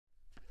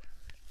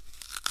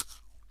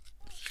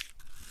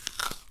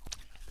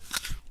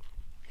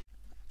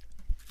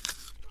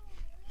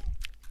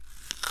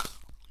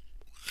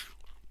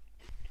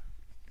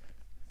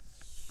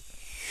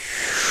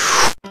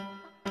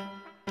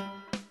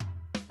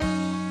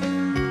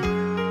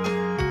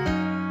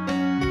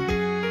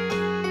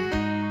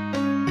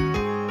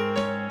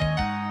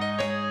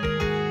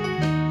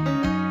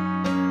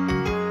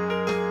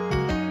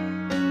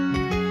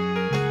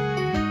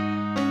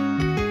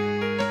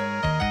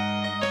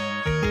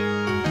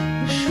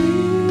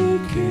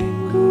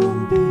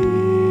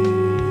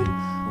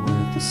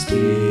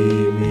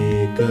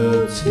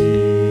goatee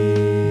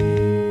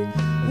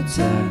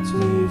attacked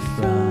me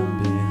from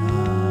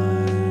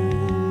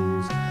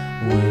behind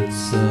with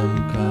some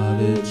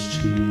cottage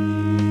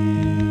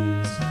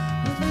cheese. I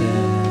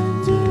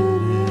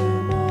fended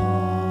him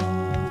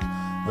off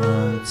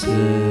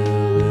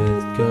until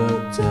it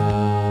got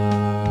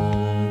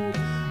dark.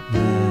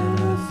 Then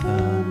I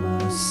found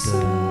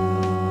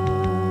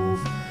myself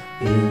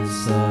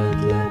inside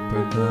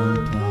Leprechaun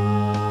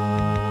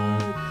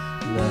Park.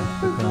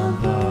 Leprechaun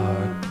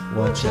Park,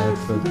 watch out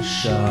for the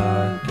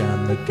shark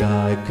and the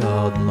guy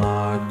called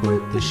Mark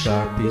with the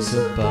sharp piece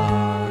of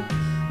bark.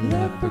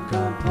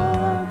 Leprechaun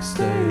Park,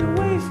 stay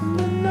away from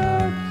the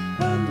narc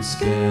and the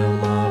scale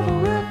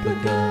model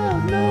replica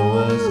of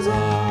Noah's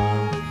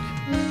Ark.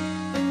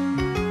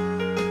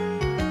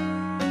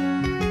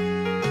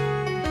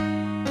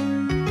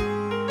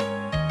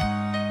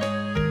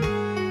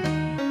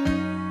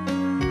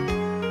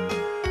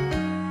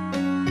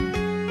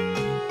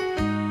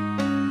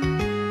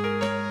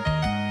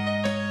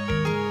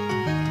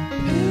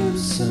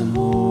 Pimps and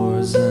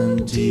whores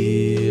and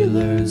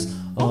dealers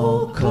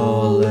all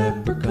call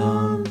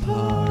Leprechaun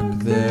Park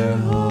their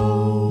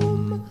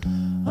home.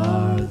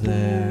 Are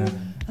there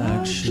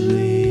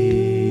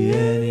actually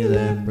any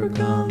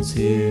leprechauns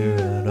here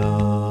at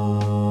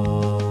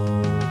all?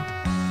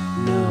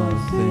 No, I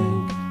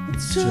think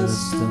it's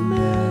just a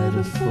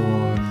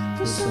metaphor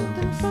for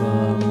something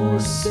far more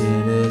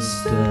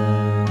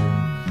sinister.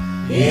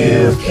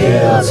 You've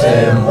killed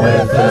him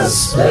with a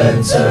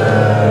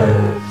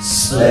splinter.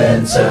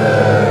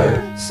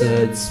 Splinter,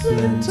 said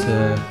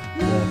Splinter.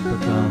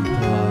 Leprechaun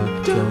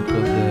Park, don't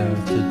go there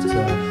to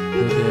die.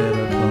 You'll get a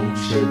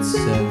punctured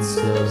sense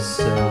of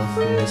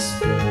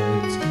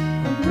self-respect,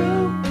 and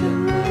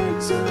broken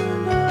legs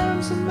and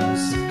arms, and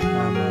lots of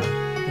karma,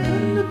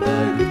 and a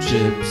bag of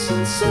chips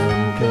and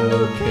some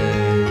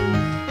cocaine.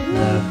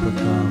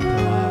 Leprechaun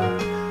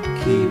Park,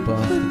 keep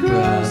off the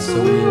grass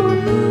or we'll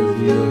remove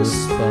your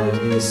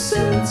spidey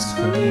sense,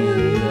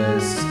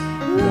 Cornelius.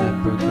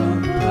 Leprechaun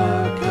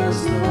Park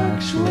has no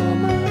actual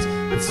mass,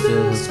 but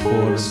still has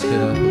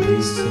quarter-scale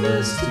police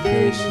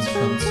investigations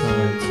from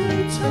time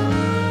to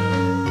time.